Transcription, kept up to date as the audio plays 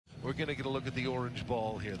We're going to get a look at the orange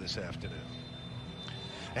ball here this afternoon.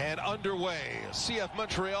 And underway, CF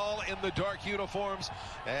Montreal in the dark uniforms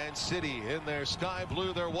and City in their sky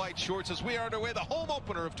blue, their white shorts, as we are underway, the home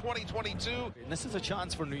opener of 2022. And this is a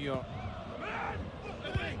chance for New York.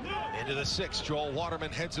 Into the sixth, Joel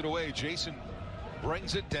Waterman heads it away. Jason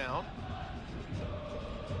brings it down.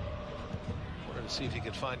 We're going to see if he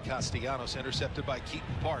can find Castellanos, intercepted by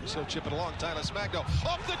Keaton Parks. He'll chip it along. Callens Magno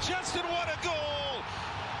off the chest, and what a goal!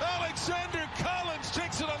 Alexander Callens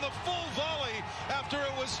takes it on the full volley after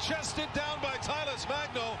it was chested down by Callens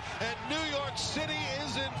Magno, and New York City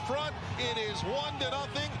is in front. It is 1-0.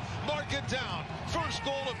 Mark it down. First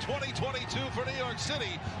goal of 2022 for New York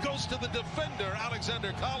City goes to the defender,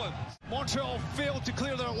 Alexander Callens. Montreal failed to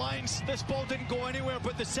clear their lines. This ball didn't go anywhere,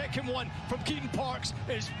 but the second one from Keaton Parks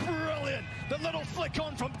is brilliant. The little flick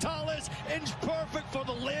on from Thales, inch perfect for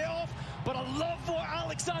the layoff. But I love what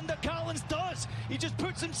Alexander Callens does. He just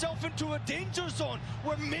puts himself into a danger zone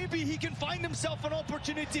where maybe he can find himself an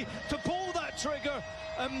opportunity to pull that trigger.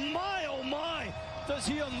 And my, oh my, does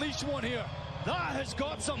he unleash one here. That has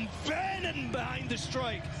got some venom behind the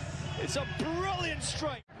strike. It's a brilliant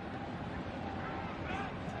strike.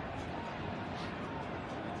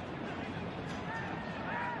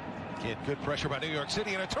 Again, good pressure by New York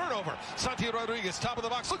City and a turnover. Santiago Rodriguez, top of the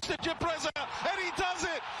box, looks to Jim Preza, and he does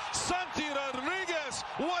it! Santiago Rodriguez,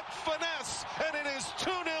 what finesse! And it is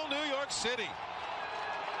 2-0 New York City.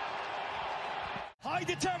 High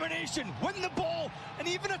determination, win the ball, and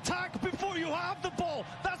even attack before you have the ball.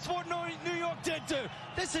 That's what New York did do.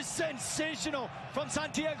 This is sensational from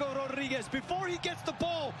Santiago Rodriguez. Before he gets the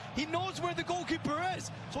ball, he knows where the goalkeeper is.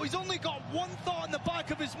 So he's only got one thought in the back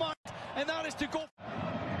of his mind, and that is to go.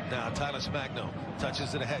 Now Callens Magno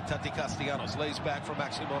touches it ahead. Tati Castellanos lays back for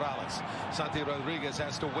Maxi Morales. Santiago Rodriguez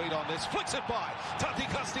has to wait on this. Flicks it by. Tati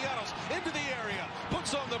Castellanos into the area.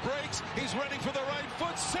 Puts on the brakes. He's ready for the right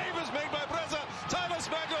foot. Save is made by Preza.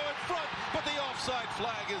 Callens Magno in front, but the offside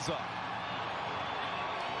flag is up.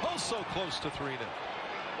 Oh, so close to 3-0.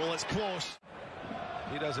 Well, it's close.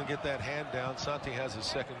 He doesn't get that hand down. Santi has his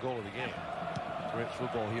second goal of the game. Great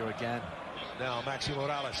football here again. Now Maxi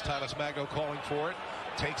Morales. Callens Magno calling for it.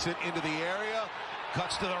 Takes it into the area,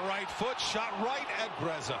 cuts to the right foot, shot right at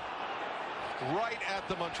Preza. Right at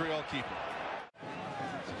the Montreal keeper.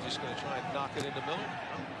 He's just going to try and knock it into Miller.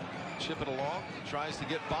 Chip it along, tries to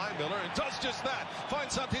get by Miller, and does just that.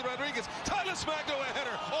 Finds Santi Rodriguez, Callens Magno a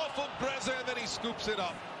header off of Preza, and then he scoops it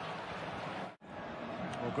up.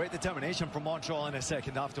 Well, great determination from Montreal in the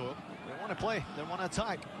second half. They want to play, they want to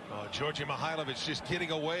attack. Oh, Georgi Mihailovic just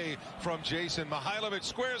getting away from Jason. Mihailovic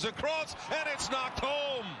squares across, and it's knocked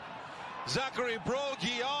home. Zachary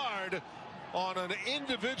Brault-Guillard on an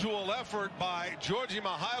individual effort by Georgi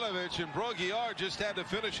Mihailovic, and Brault-Guillard just had to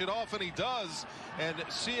finish it off, and he does. And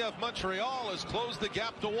CF Montreal has closed the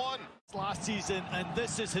gap to 1. Last season, and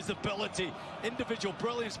this is his ability. Individual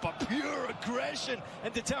brilliance, but pure aggression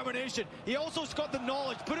and determination. He also's got the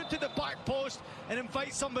knowledge, put it to the back post and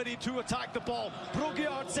invite somebody to attack the ball.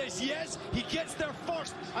 Brault-Guillard says yes, he gets there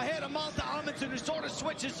first ahead of Malta Amundsen, who sort of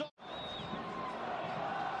switches up.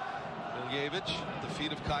 Miljevic, the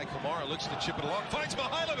feet of Kai Kamara, looks to chip it along, finds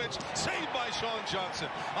Mihailovic, saved by Sean Johnson.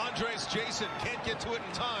 Andres Jason can't get to it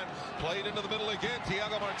in time, played into the middle again,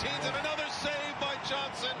 Thiago Martins, and another save by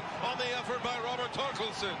Johnson on the effort by Robert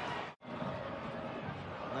Torkelson.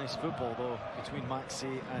 Nice football though between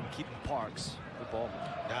Maxi and Keaton Parks. Good ball.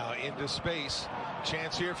 Now into space,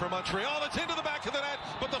 chance here for Montreal, it's into the back of the net,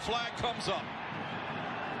 but the flag comes up.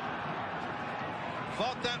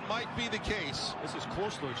 Thought that might be the case. This is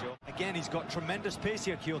close though, Joe. Again, he's got tremendous pace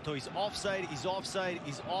here, Kyoto. He's offside, he's offside,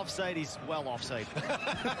 he's offside, he's well offside.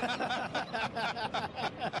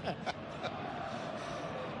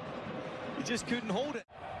 He just couldn't hold it.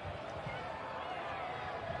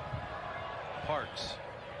 Parks.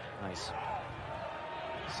 Nice.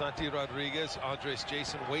 Santi Rodriguez, Andres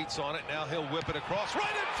Jason waits on it. Now he'll whip it across.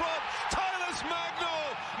 Right in front! Callens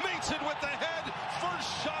Magno meets it with the head.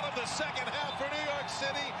 First shot of the second half for New York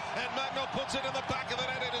City, and Magno puts it in the back of the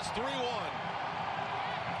net. It is 3-1.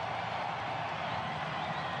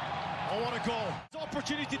 Oh, what a goal.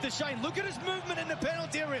 Opportunity to shine. Look at his movement in the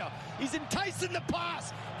penalty area. He's enticing the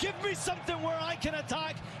pass. Give me something where I can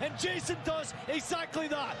attack, and Jason does exactly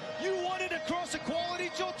that. You wanted a cross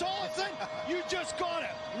equality, Joe Tollefson? You just got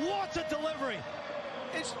it. What a delivery.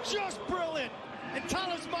 It's just brilliant. And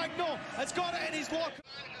Callens Magno has got it in his locker.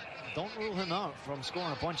 Don't rule him out from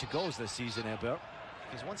scoring a bunch of goals this season, Ebert.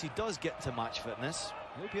 Because once he does get to match fitness,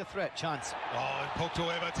 he'll be a threat. Chance. Oh, and poked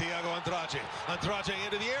away by Thiago Andrade. Andrade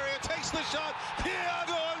into the area, takes the shot.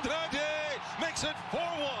 Thiago Andrade makes it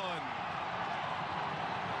 4-1.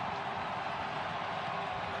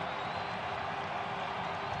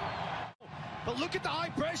 But look at the high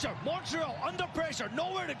pressure. Montreal under pressure,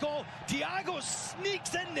 nowhere to go. Thiago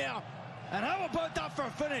sneaks in there. And how about that for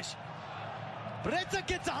a finish? Bretta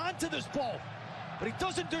gets a hand to this ball, but he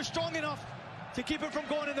doesn't do strong enough to keep it from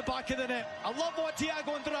going in the back of the net. I love what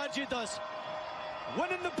Thiago Andrade does.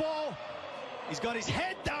 Winning the ball. He's got his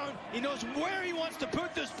head down. He knows where he wants to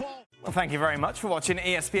put this ball. Well, thank you very much for watching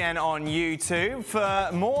ESPN on YouTube. For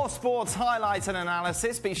more sports highlights and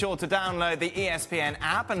analysis, be sure to download the ESPN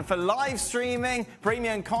app. And for live streaming,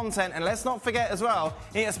 premium content, and let's not forget as well,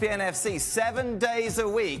 ESPN FC 7 days a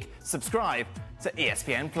week. Subscribe to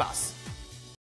ESPN+.